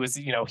like he was,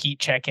 heat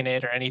checking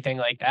it or anything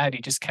like that.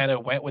 He just kind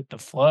of went with the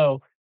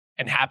flow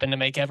and happened to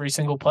make every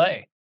single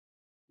play.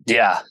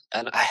 Yeah.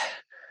 And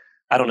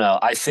I don't know.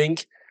 I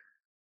think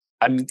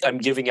I'm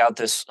giving out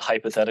this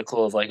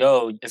hypothetical of like,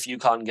 oh, if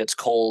UConn gets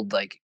cold,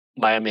 like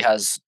Miami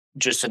has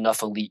just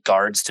enough elite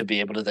guards to be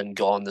able to then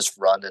go on this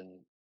run and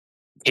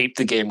keep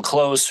the game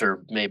close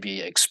or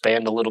maybe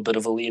expand a little bit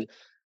of a lead.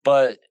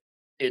 But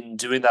in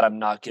doing that, I'm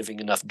not giving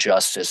enough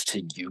justice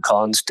to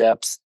UConn's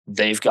depth.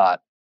 They've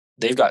got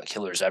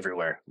killers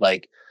everywhere.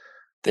 Like,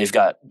 they've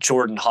got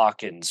Jordan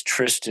Hawkins,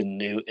 Tristan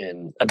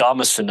Newton,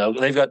 Adama Sanogo.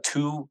 They've got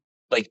two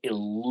like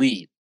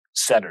elite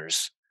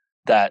centers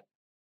that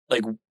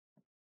like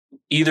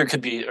either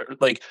could be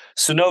like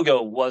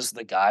Sanogo was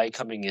the guy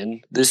coming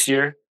in this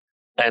year,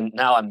 and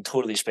now I'm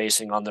totally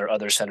spacing on their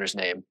other center's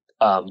name.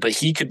 But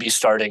he could be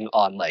starting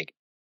on like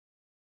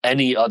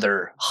any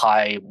other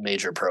high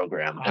major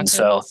program. Hawkins? And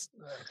so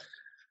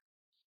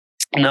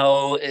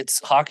no, it's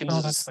Hawkins.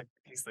 Oh, that's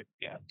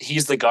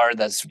he's the guard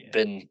that's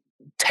been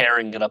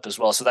tearing it up as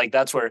well. So like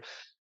that's where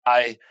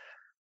I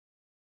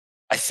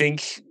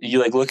think you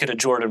like look at a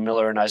Jordan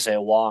Miller and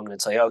Isaiah Wong, and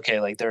it's like,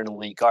 okay, like they're an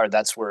elite guard.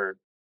 That's where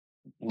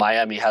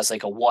Miami has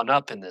like a one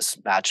up in this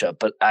matchup,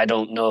 but I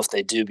don't know if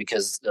they do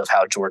because of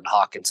how Jordan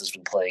Hawkins has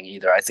been playing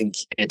either. I think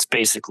it's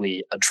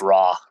basically a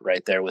draw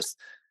right there with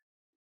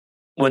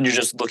when you're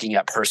just looking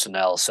at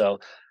personnel. So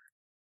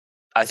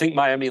I think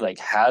Miami like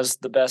has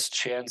the best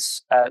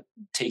chance at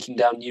taking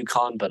down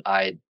UConn, but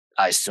I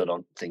still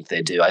don't think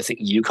they do. I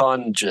think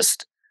UConn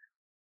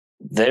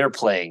they're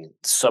playing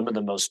some of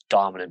the most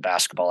dominant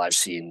basketball I've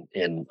seen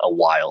in a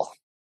while.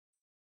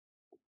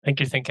 I think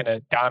you're thinking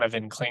of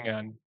Donovan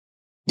Klingon.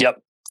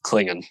 Yep,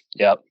 Klingon.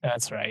 Yep,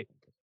 that's right.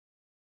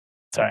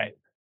 It's all right.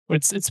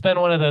 It's been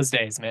one of those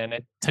days, man.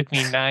 It took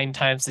me 9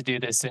 times to do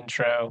this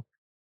intro.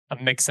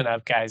 I'm mixing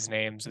up guys'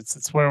 names.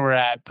 It's where we're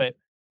at. But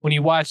when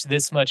you watch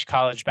this much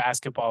college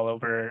basketball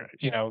over,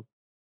 a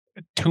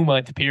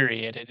 2-month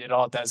period, it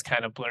all does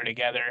kind of blur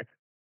together.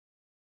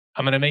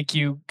 I'm going to make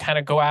you kind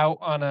of go out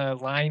on a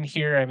line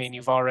here. I mean,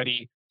 you've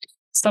already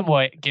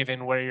somewhat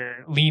given where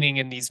you're leaning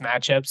in these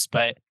matchups,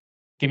 but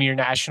give me your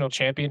national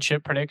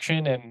championship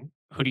prediction and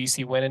who do you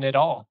see winning it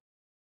all?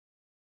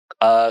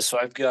 So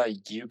I've got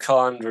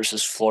UConn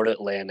versus Florida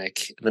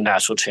Atlantic in the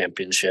national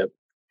championship.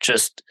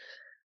 Just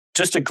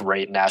just a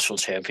great national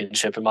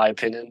championship in my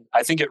opinion.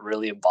 I think it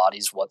really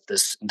embodies what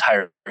this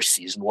entire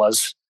season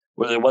was,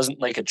 where there wasn't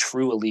like a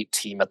true elite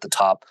team at the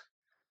top.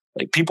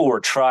 Like people were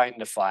trying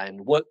to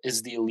find what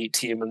is the elite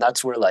team, and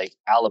that's where like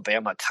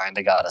Alabama kind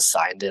of got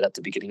assigned it at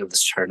the beginning of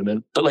this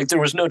tournament. But like there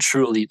was no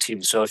true elite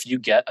team. So if you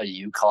get a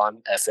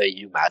UConn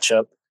FAU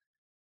matchup,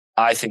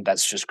 I think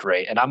that's just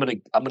great. And I'm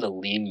gonna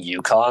lean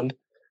UConn.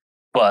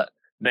 But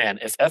man,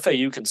 if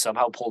FAU can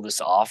somehow pull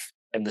this off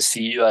and the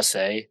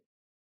CUSA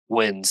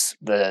wins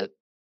the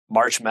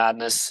March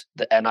Madness,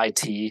 the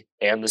NIT,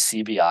 and the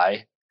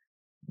CBI,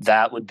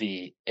 that would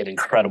be an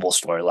incredible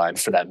storyline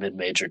for that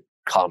mid-major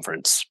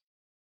conference.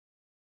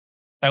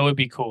 That would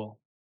be cool.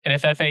 And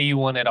if FAU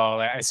won it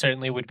all, I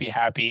certainly would be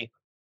happy.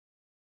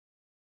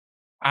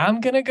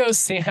 I'm gonna go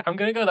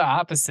the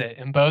opposite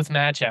in both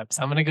matchups.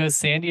 I'm gonna go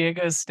San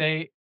Diego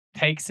State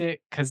takes it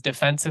because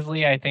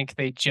defensively, I think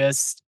they're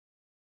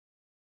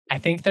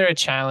a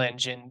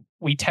challenge, and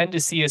we tend to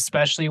see,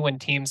 especially when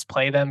teams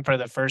play them for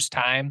the first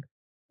time,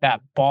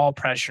 that ball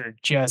pressure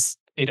just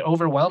it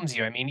overwhelms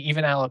you. I mean,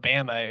 even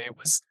Alabama,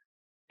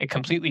 it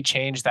completely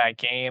changed that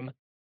game.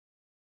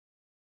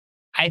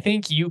 I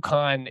think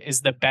UConn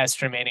is the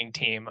best remaining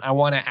team. I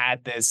want to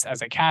add this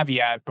as a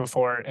caveat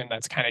before, and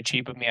that's kind of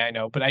cheap of me, I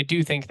know, but I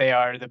do think they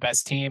are the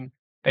best team.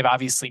 They've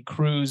obviously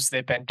cruised,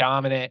 they've been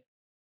dominant.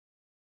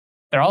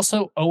 They're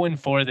also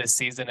 0-4 this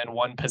season in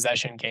one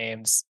possession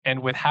games.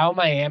 And with how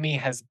Miami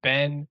has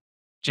been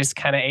just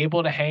kind of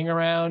able to hang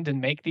around and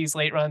make these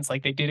late runs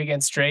like they did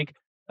against Drake,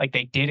 like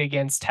they did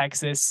against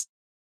Texas,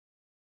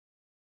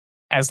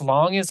 as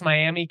long as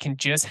Miami can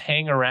just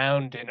hang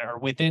around and are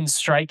within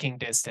striking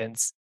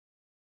distance,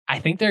 I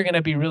think they're going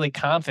to be really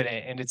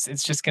confident, and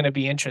it's just going to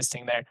be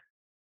interesting there.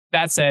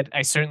 That said,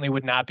 I certainly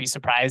would not be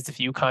surprised if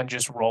UConn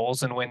just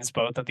rolls and wins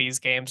both of these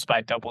games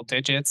by double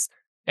digits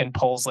and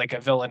pulls like a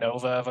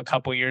Villanova of a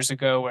couple years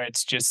ago, where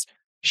it's just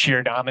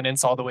sheer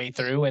dominance all the way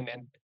through, and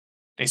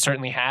they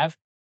certainly have.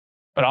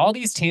 But all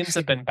these teams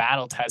have been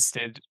battle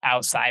tested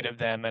outside of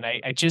them, and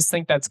I just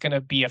think that's going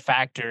to be a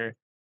factor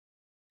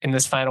in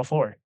this Final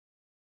Four.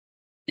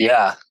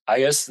 Yeah, I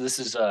guess this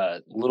is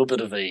a little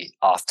bit of a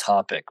off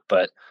topic,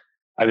 but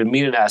I've been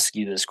meaning to ask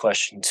you this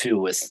question too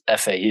with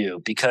FAU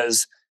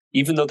because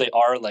even though they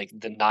are like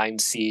the 9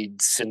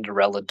 seed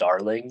Cinderella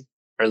darling,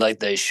 or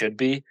like they should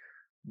be,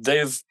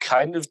 they've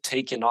kind of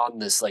taken on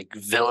this like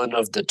villain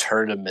of the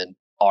tournament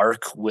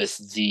arc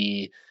with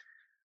the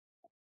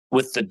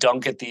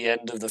dunk at the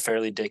end of the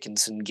Fairleigh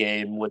Dickinson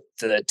game, with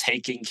the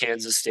taking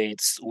Kansas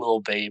State's Lil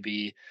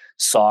Baby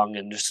song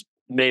and just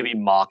maybe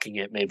mocking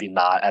it, maybe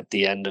not at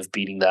the end of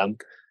beating them.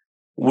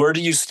 Where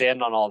do you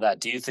stand on all that?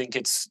 Do you think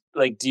it's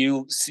like do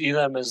you see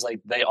them as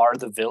like they are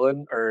the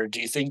villain, or do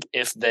you think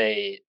if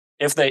they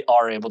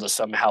are able to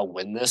somehow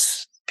win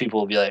this, people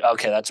will be like,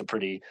 okay, that's a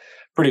pretty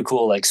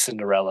cool like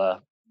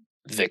Cinderella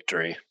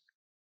victory.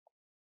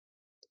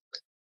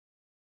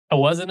 I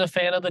wasn't a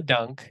fan of the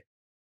dunk.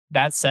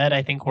 That said,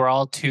 I think we're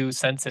all too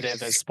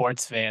sensitive as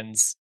sports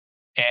fans.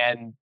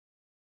 And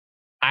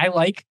I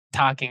like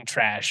talking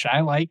trash. I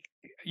like,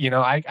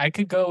 I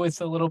could go with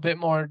a little bit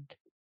more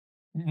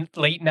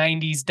late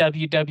 90s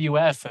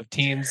WWF of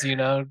teams,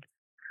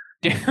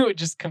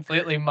 just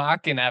completely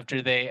mocking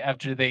after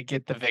they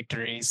get the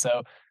victory.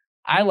 So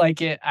I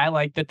like it. I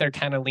like that they're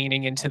kind of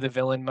leaning into the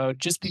villain mode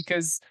just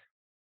because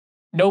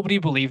nobody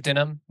believed in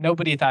them.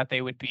 Nobody thought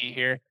they would be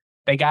here.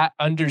 They got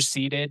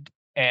underseeded,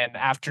 and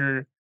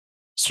after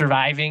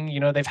surviving,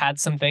 they've had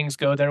some things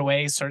go their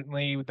way.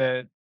 Certainly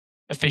the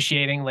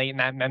officiating late in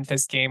that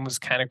Memphis game was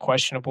kind of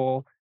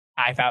questionable.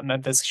 I thought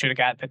Memphis should have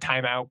got the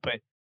timeout, but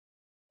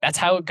that's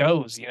how it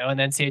goes, in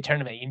the NCAA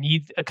tournament. You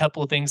need a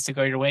couple of things to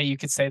go your way. You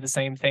could say the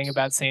same thing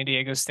about San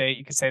Diego State.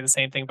 You could say the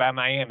same thing about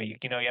Miami.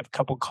 You have a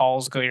couple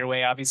calls go your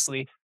way,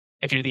 obviously.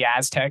 If you're the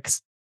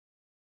Aztecs,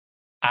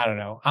 I don't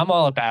know. I'm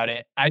all about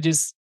it.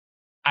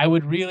 I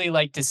would really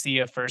like to see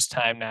a first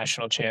time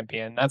national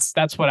champion.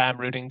 That's what I'm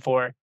rooting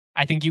for.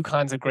 I think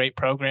UConn's a great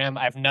program.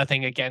 I have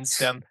nothing against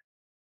them.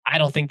 I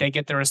don't think they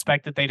get the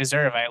respect that they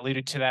deserve. I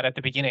alluded to that at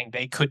the beginning.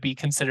 They could be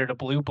considered a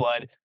blue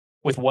blood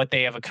with what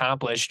they have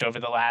accomplished over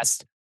the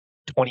last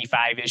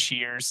 25-ish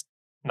years.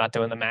 I'm not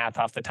doing the math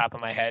off the top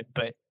of my head,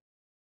 but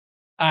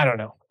I don't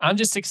know. I'm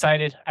just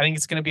excited. I think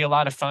it's going to be a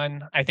lot of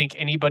fun. I think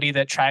anybody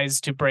that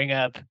tries to bring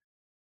up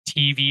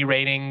TV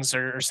ratings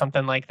or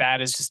something like that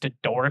is just a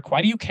dork.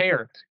 Why do you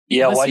care?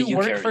 Yeah, Unless why do you you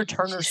work care? for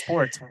Turner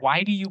Sports,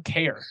 why do you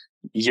care?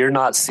 You're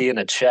not seeing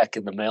a check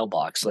in the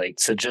mailbox, like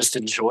so. Just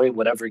enjoy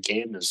whatever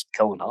game is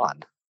going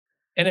on.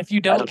 And if you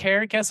I don't don't.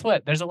 care, guess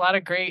what? There's a lot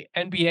of great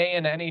NBA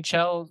and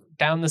NHL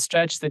down the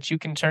stretch that you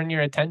can turn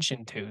your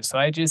attention to. So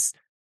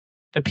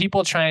the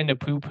people trying to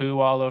poo poo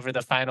all over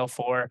the Final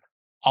Four,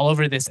 all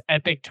over this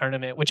epic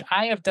tournament, which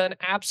I have done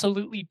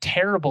absolutely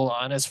terrible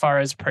on as far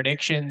as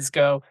predictions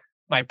go.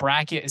 My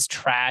bracket is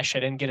trash. I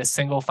didn't get a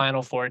single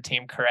Final Four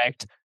team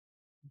correct.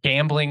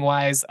 Gambling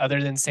wise,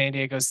 other than San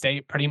Diego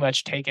State, pretty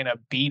much taken a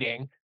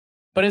beating.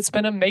 But it's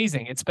been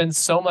amazing. It's been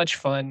so much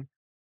fun.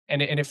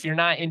 And if you're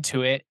not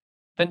into it,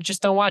 then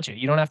just don't watch it.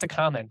 You don't have to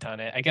comment on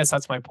it. I guess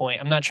that's my point.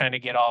 I'm not trying to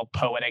get all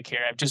poetic here.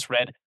 I've just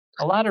read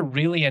a lot of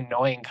really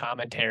annoying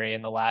commentary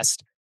in the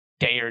last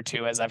day or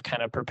two as I've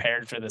kind of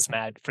prepared for these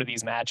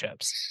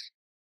matchups.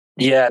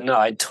 Yeah, no,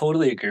 I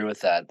totally agree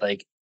with that.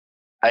 Like,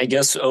 I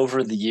guess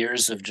over the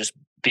years of just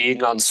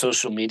being on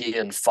social media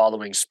and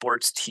following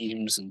sports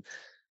teams and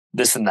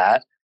this and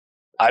that,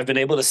 I've been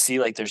able to see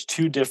like there's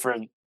two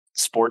different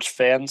sports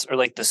fans, or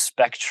like the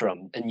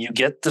spectrum, and you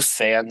get the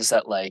fans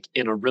that like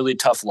in a really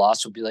tough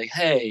loss will be like,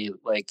 hey,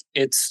 like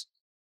it's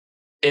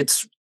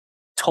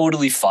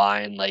totally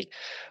fine, like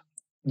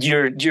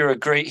you're a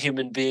great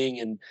human being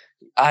and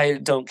I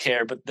don't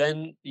care. But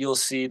then you'll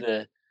see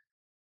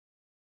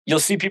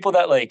people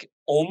that like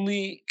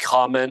only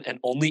comment and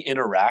only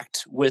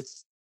interact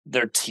with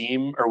their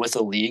team or with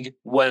a league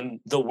when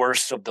the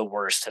worst of the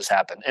worst has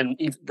happened. And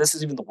this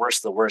is even the worst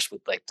of the worst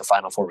with like the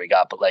Final Four we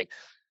got. But like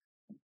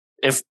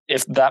if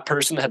that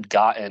person had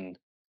gotten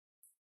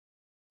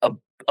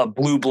a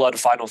blue blood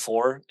Final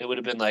Four, it would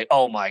have been like,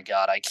 oh my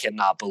God, I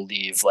cannot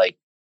believe like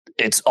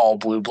it's all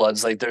blue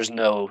bloods. Like there's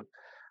no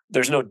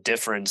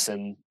difference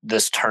in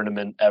this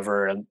tournament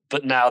ever.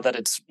 But now that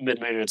it's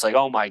mid-major, it's like,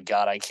 oh my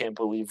God, I can't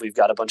believe we've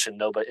got a bunch of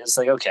nobody. It's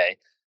like, okay,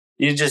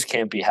 you just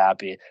can't be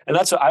happy. And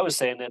that's what I was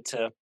saying it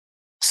to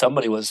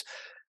somebody was,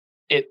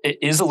 it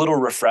is a little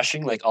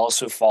refreshing, like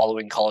also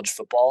following college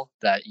football,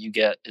 that you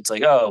get, it's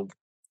like, oh,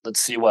 let's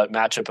see what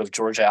matchup of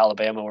Georgia,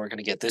 Alabama we're going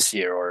to get this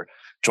year, or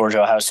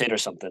Georgia, Ohio State or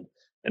something.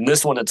 And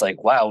this one, it's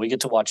like, wow, we get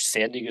to watch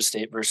San Diego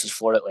State versus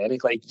Florida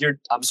Atlantic. Like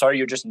I'm sorry,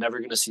 you're just never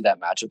going to see that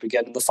matchup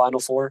again in the Final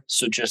Four.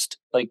 So just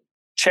like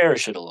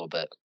cherish it a little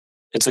bit.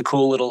 It's a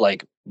cool little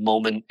like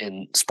moment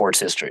in sports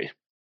history.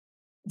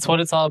 It's what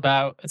it's all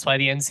about. It's why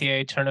the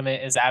NCAA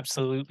tournament is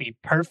absolutely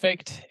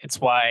perfect. It's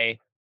why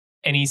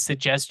any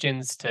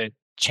suggestions to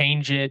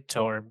change it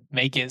or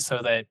make it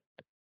so that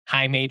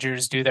high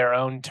majors do their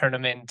own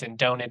tournament and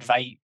don't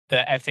invite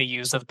the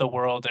FAUs of the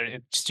world, or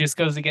it just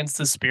goes against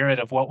the spirit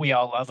of what we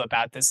all love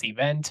about this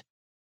event.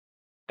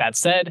 That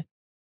said,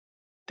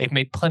 they've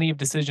made plenty of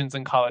decisions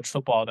in college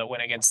football that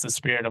went against the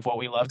spirit of what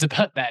we loved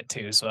about that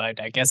too. So I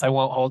guess I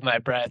won't hold my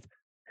breath.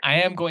 I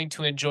am going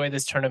to enjoy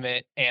this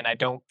tournament, and I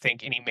don't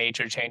think any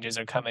major changes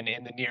are coming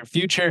in the near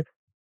future.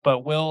 But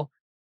Will,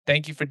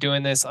 thank you for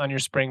doing this on your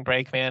spring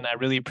break, man. I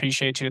really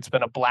appreciate you. It's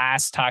been a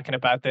blast talking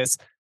about this.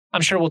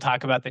 I'm sure we'll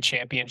talk about the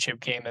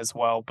championship game as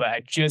well,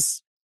 but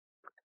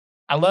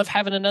I love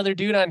having another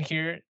dude on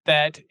here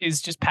that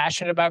is just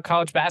passionate about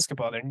college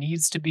basketball. There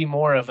needs to be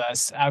more of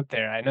us out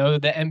there. I know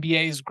the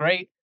NBA is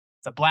great.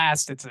 It's a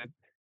blast. It's a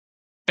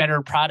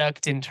better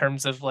product in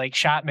terms of like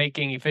shot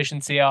making,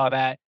 efficiency, all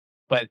that,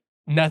 but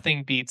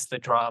nothing beats the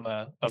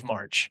drama of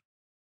March.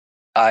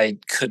 I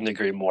couldn't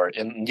agree more.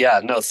 And yeah,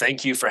 no,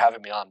 thank you for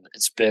having me on.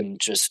 It's been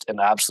just an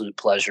absolute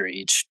pleasure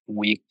each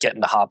week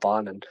getting to hop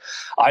on. And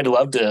I'd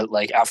love to,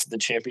 like, after the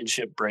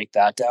championship, break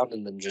that down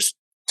and then just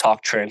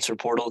talk transfer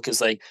portal.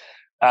 Cause like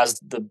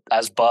as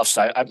buffs,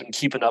 I've been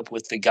keeping up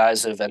with the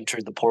guys that have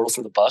entered the portal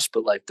for the bus,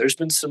 but like there's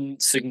been some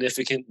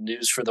significant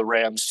news for the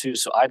Rams too.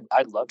 So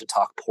I'd love to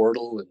talk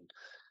portal, and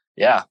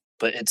yeah,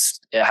 but it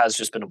has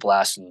just been a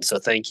blast. And so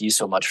thank you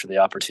so much for the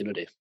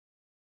opportunity.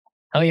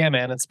 Hell yeah,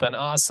 man. It's been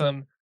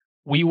awesome.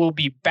 We will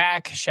be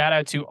back. Shout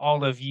out to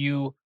all of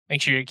you.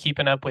 Make sure you're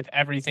keeping up with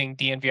everything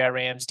DNVR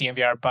Rams,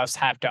 DNVR Buffs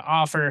have to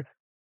offer.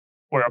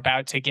 We're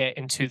about to get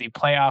into the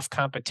playoff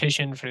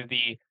competition for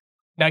the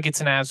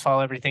Nuggets and Avs.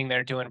 Follow everything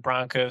they're doing.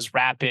 Broncos,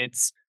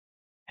 Rapids.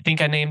 I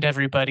think I named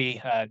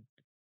everybody.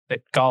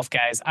 The golf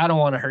guys. I don't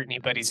want to hurt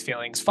anybody's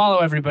feelings. Follow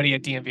everybody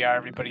at DNVR.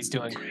 Everybody's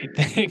doing great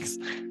things.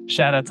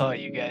 Shout out to all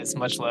you guys.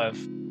 Much love.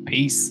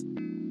 Peace.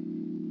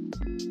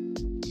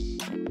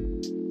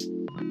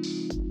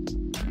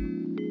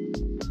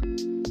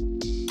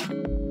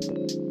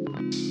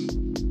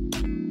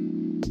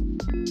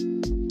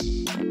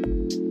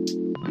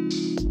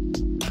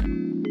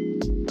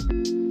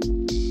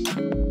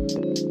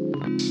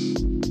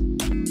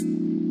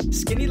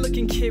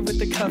 Kid with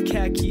the cuff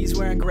khakis,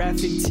 wearing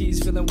graphic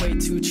tees, feeling way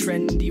too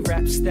trendy.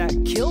 Raps that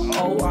kill,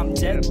 oh I'm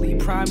deadly,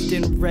 primed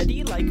and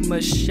ready like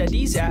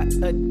machetes at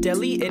a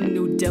deli in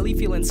New Delhi.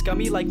 Feeling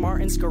scummy like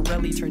Martin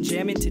Scarelli, turn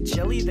jam into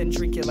jelly, then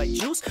drink it like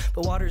juice.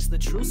 But water's the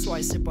truth, so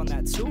I sip on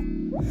that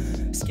too.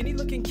 Skinny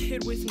looking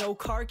kid with no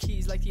car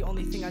keys, like the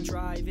only thing I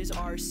drive is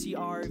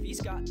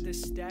RCRV's got the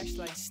stash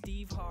like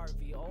Steve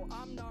Harvey. Oh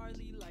I'm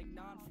gnarly.